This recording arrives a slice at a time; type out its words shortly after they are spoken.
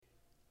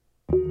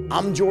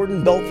I'm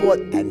Jordan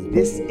Belfort, and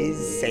this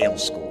is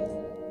Sales School.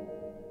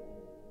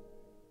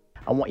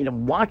 I want you to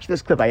watch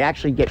this clip.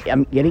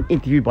 I'm getting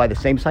interviewed by the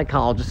same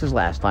psychologist as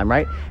last time,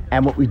 right?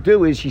 And what we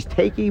do is she's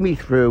taking me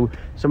through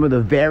some of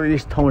the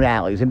various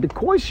tonalities. And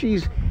because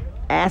she's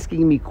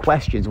asking me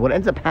questions, what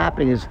ends up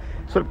happening is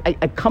sort of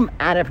I come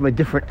at it from a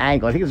different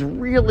angle. I think it's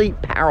really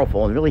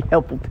powerful and really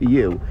helpful to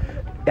you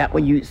that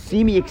when you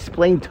see me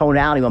explain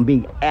tonality when I'm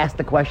being asked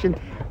a question,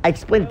 I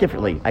explain it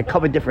differently. I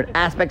cover different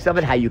aspects of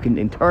it, how you can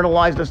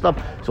internalize this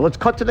stuff. So let's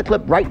cut to the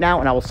clip right now,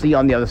 and I will see you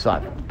on the other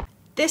side.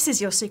 This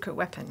is your secret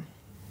weapon.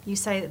 You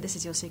say that this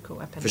is your secret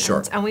weapon. For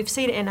sure. And we've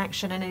seen it in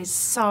action, and it is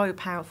so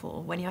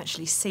powerful when you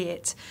actually see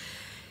it.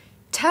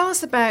 Tell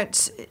us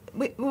about,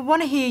 we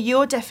want to hear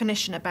your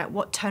definition about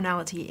what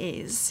tonality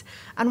is,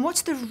 and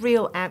what's the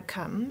real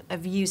outcome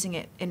of using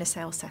it in a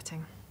sales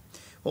setting?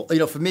 Well,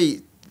 for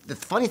me, the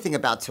funny thing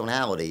about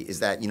tonality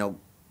is that,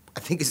 I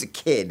think as a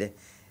kid,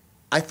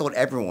 I thought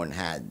everyone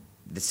had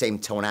the same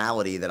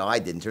tonality that I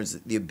did in terms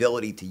of the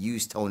ability to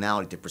use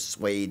tonality to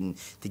persuade and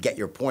to get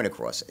your point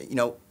across.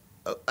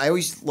 I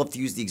always love to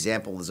use the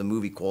example. There's a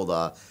movie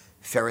called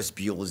Ferris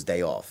Bueller's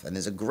Day Off. And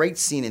there's a great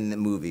scene in the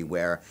movie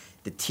where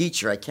the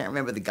teacher, I can't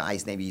remember the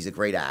guy's name, he's a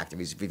great actor,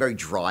 he's very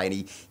dry,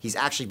 and he's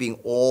actually being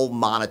all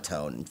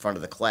monotone in front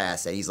of the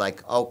class. And he's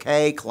like,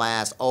 okay,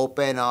 class,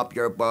 open up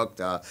your book.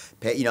 We're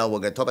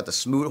going to talk about the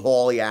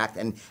Smoot-Hawley Act.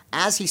 And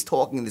as he's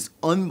talking in this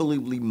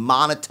unbelievably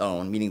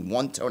monotone, meaning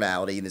one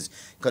tonality, and this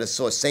kind of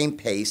sort of same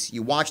pace,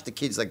 you watch the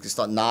kids like they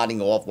start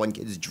nodding off, one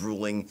kid is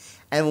drooling.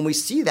 And when we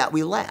see that,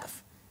 we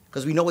laugh.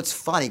 Because we know it's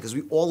funny, because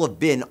we all have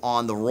been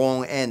on the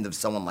wrong end of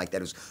someone like that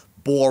who's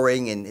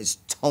boring and is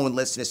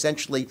toneless, and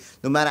essentially,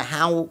 no matter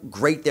how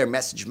great their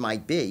message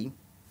might be,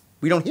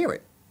 we don't hear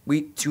it.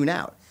 We tune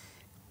out.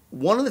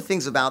 One of the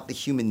things about the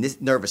human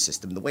nervous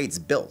system, the way it's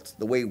built,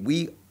 the way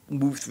we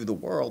move through the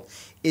world,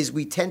 is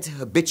we tend to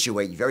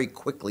habituate very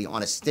quickly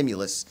on a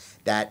stimulus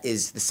that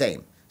is the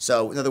same.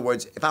 So, in other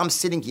words, if I'm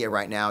sitting here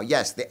right now,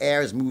 yes, the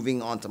air is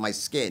moving onto my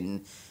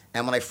skin,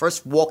 and when I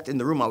first walked in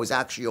the room, I was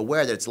actually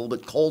aware that it's a little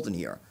bit cold in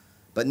here.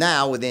 But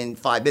now, within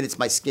 5 minutes,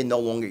 my skin no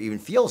longer even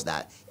feels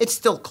that. It's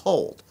still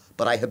cold,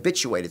 but I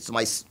habituate it. So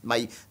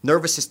my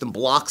nervous system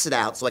blocks it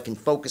out so I can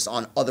focus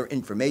on other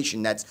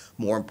information that's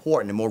more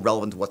important and more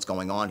relevant to what's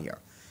going on here.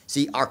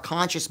 See, our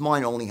conscious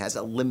mind only has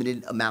a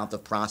limited amount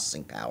of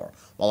processing power,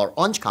 while our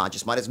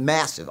unconscious mind has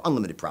massive,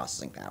 unlimited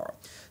processing power.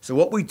 So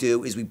what we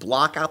do is we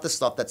block out the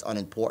stuff that's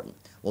unimportant.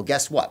 Well,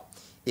 guess what?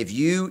 If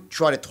you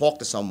try to talk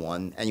to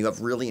someone and you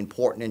have really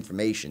important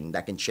information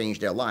that can change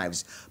their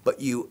lives, but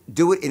you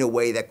do it in a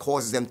way that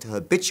causes them to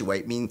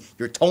habituate, meaning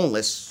you're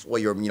toneless or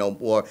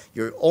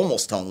you're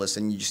almost toneless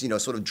and you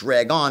just, sort of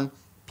drag on,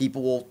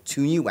 people will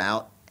tune you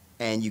out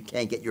and you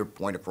can't get your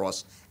point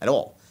across at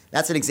all.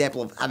 That's an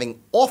example of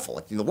having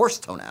awful, the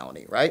worst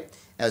tonality, right?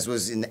 As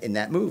was in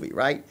that movie,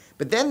 right?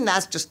 But then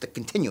that's just the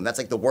continuum. That's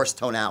like the worst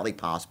tonality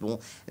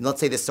possible. And let's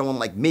say there's someone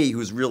like me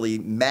who's really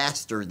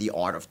mastered the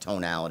art of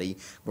tonality,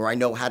 where I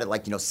know how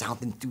to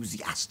sound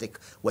enthusiastic,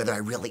 whether I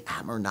really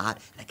am or not,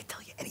 and I can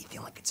tell you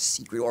anything like it's a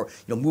secret, or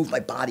move my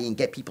body and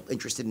get people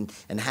interested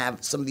and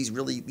have some of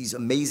these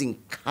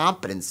amazing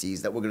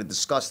competencies that we're going to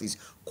discuss, these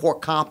core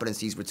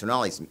competencies with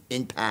tonality, some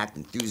impact,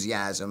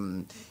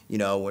 enthusiasm,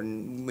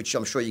 and which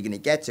I'm sure you're going to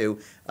get to.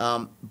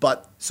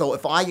 But so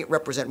if I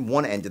represent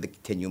one end of the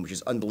continuum, which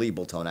is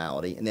unbelievable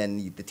tonality, and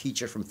then the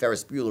teacher from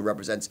Ferris Bueller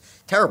represents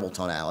terrible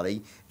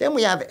tonality, then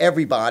we have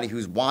everybody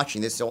who's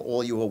watching this, so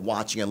all you who are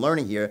watching and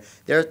learning here,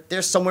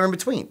 they're somewhere in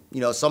between.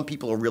 Some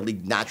people are really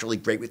naturally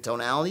great with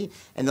tonality,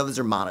 and others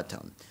are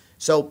monotone.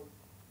 So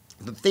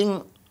the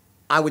thing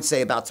I would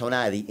say about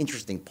tonality, the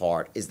interesting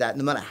part, is that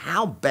no matter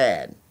how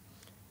bad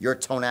your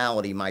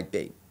tonality might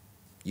be,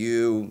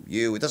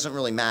 it doesn't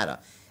really matter.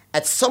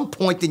 At some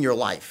point in your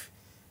life,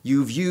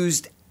 you've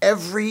used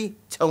every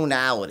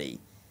tonality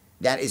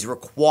that is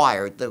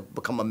required to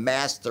become a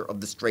master of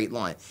the straight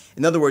line.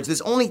 In other words,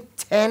 there's only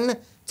 10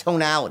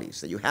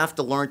 tonalities that you have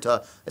to learn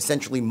to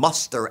essentially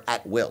muster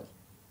at will,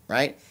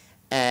 right?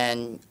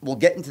 And we'll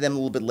get into them a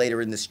little bit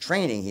later in this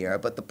training here,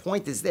 but the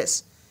point is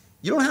this.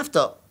 You don't have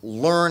to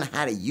learn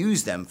how to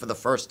use them for the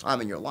first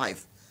time in your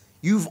life.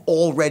 You've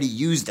already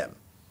used them.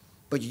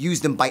 But you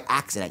used them by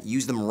accident. You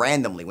used them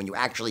randomly when you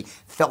actually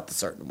felt a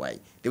certain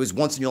way. There was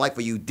once in your life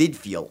where you did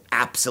feel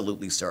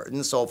absolutely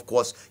certain, so of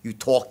course you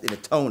talked in a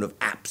tone of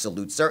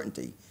absolute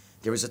certainty.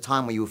 There was a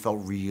time when you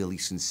felt really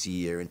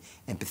sincere and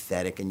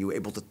empathetic, and you were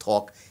able to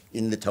talk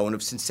in the tone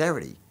of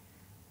sincerity.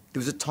 There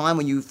was a time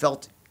when you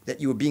felt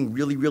that you were being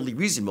really, really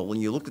reasonable,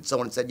 when you looked at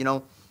someone and said,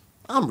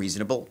 I'm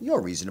reasonable,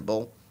 you're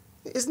reasonable.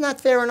 Isn't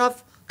that fair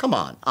enough? Come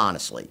on,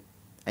 honestly.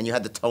 And you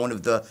had the tone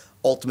of the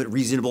ultimate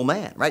reasonable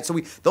man, right? So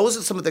those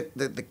are some of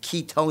the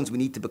key tones we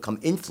need to become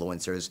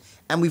influencers,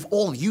 and we've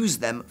all used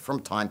them from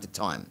time to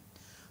time.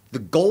 The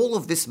goal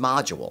of this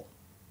module,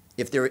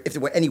 if there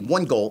were any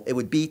one goal, it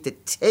would be to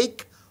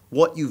take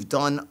what you've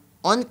done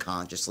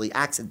unconsciously,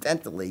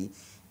 accidentally,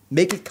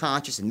 make it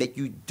conscious and make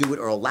you do it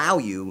or allow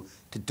you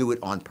to do it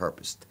on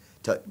purpose.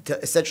 To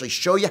essentially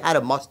show you how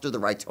to muster the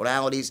right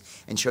tonalities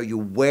and show you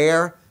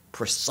where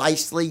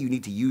precisely you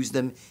need to use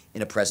them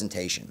in a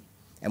presentation.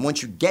 And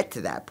once you get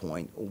to that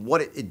point,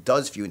 what it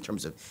does for you in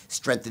terms of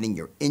strengthening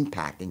your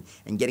impact and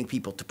getting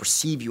people to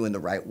perceive you in the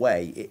right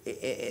way,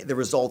 the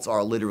results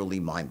are literally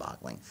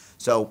mind-boggling.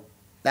 So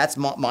that's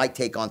my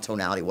take on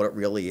tonality, what it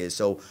really is.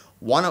 So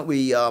why don't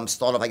we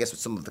start off, I guess, with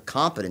some of the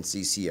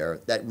competencies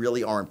here that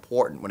really are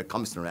important when it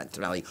comes to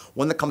tonality.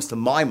 One that comes to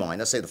my mind,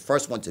 let's say the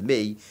first one to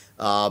me,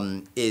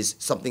 is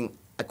something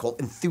I call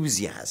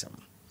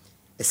enthusiasm.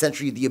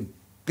 Essentially the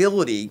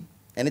ability,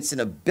 and it's an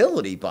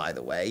ability, by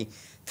the way,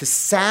 to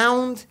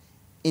sound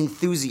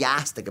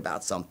enthusiastic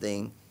about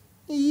something,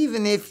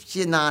 even if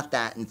you're not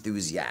that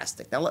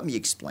enthusiastic. Now, let me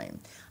explain.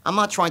 I'm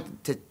not trying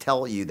to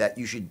tell you that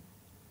you should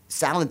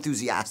sound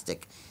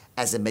enthusiastic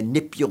as a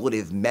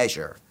manipulative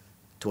measure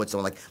towards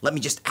someone, like, let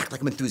me just act like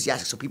I'm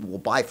enthusiastic so people will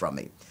buy from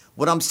me.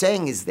 What I'm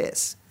saying is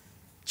this.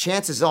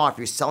 Chances are, if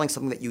you're selling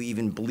something that you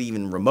even believe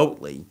in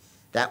remotely,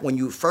 that when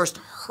you first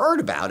heard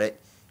about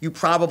it, you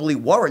probably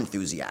were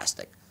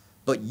enthusiastic.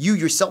 But you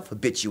yourself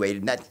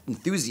habituated, and that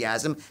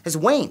enthusiasm has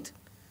waned.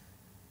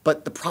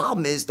 But the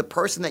problem is the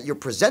person that you're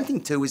presenting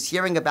to is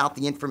hearing about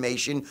the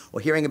information or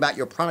hearing about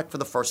your product for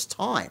the first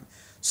time.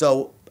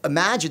 So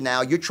imagine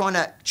now you're trying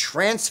to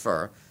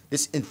transfer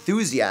this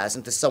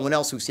enthusiasm to someone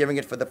else who's hearing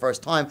it for the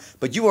first time,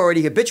 but you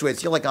already habituated.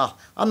 So you're like, oh,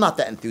 I'm not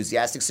that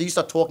enthusiastic. So you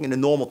start talking in a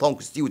normal tone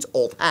because to you it's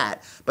old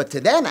hat. But to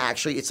them,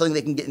 actually, it's something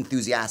they can get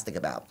enthusiastic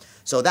about.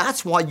 So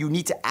that's why you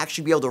need to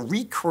actually be able to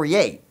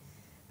recreate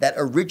that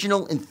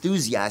original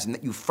enthusiasm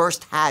that you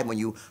first had when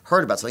you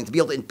heard about something, to be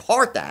able to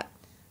impart that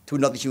to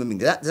another human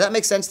being. Does that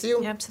make sense to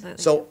you? Yeah,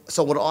 absolutely.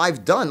 So what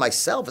I've done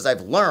myself is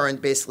I've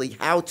learned basically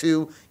how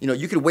to,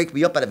 you could wake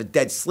me up out of a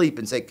dead sleep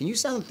and say, can you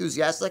sound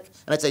enthusiastic?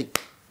 And I'd say,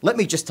 let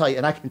me just tell you,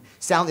 and I can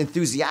sound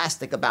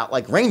enthusiastic about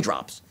like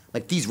raindrops.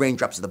 Like these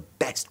raindrops are the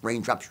best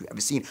raindrops you've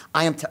ever seen.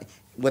 I am telling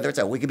whether it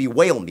could be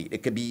whale meat,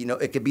 it could be,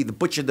 it could be the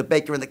butcher, the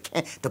baker, and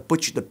the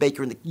butcher, the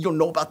baker, and you don't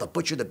know about the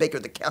butcher, the baker,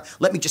 the cow.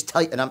 Let me just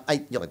tell you,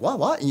 and you're like,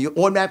 what? And you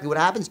automatically, what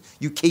happens?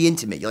 You key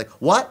into me. You're like,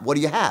 what? What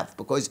do you have?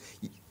 Because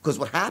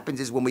what happens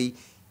is when we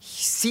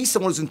see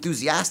someone who's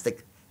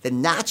enthusiastic, the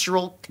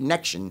natural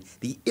connection,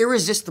 the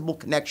irresistible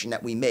connection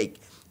that we make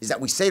is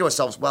that we say to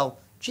ourselves, well,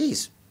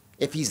 geez,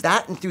 if he's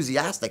that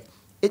enthusiastic,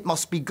 it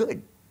must be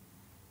good.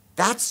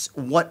 That's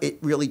what it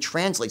really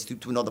translates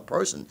to another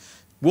person.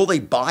 Will they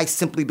buy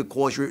simply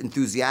because you're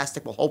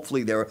enthusiastic? Well,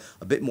 hopefully they're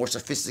a bit more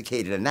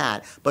sophisticated than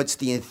that. But it's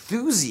the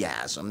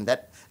enthusiasm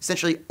that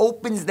essentially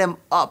opens them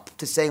up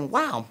to saying,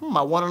 wow,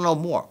 I want to know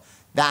more.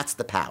 That's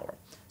the power.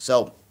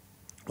 So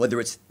whether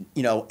it's,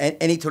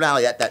 any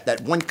tonality,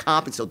 that one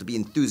competence, so to be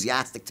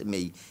enthusiastic to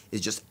me is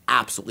just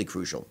absolutely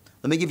crucial.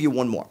 Let me give you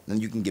one more,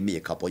 and you can give me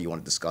a couple you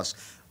want to discuss.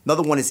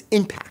 Another one is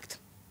impact.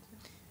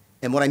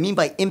 And what I mean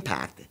by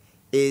impact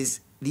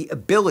is the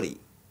ability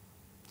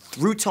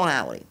through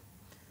tonality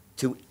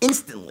to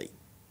instantly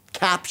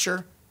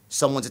capture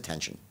someone's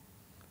attention.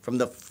 From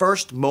the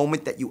first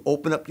moment that you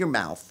open up your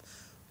mouth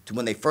to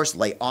when they first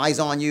lay eyes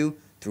on you,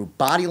 through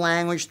body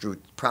language, through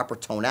proper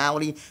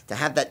tonality, to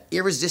have that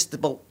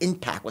irresistible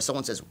impact where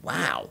someone says,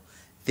 wow,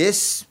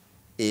 this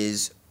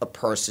is a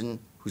person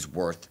who's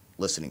worth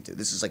listening to.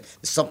 This is like,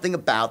 there's something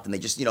about them. They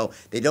just,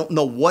 they don't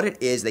know what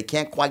it is. They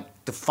can't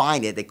quite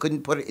define it. They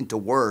couldn't put it into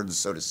words,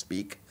 so to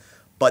speak.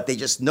 But they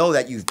just know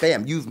that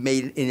you've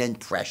made an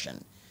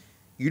impression.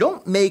 You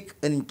don't make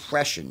an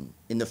impression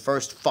in the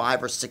first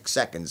 5 or 6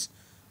 seconds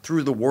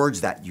through the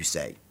words that you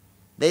say.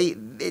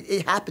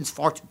 It happens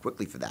far too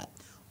quickly for that.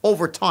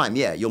 Over time,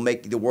 yeah, you'll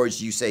make the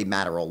words you say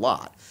matter a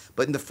lot.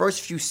 But in the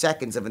first few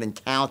seconds of an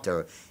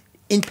encounter,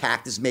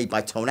 impact is made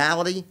by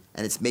tonality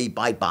and it's made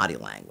by body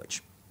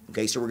language.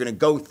 Okay, so we're going to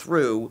go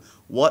through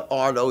what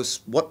are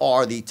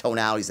the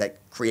tonalities that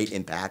create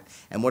impact,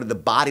 and what are the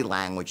body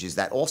languages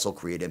that also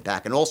create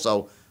impact, and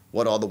also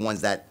what are the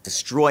ones that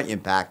destroy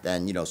impact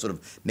and, sort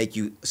of make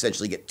you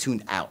essentially get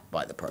tuned out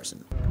by the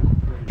person.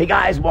 Hey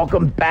guys,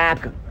 welcome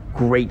back.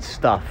 Great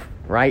stuff,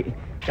 right?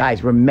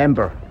 Guys,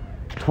 remember,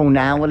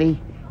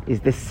 tonality is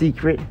the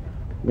secret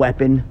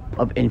weapon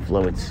of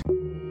influence.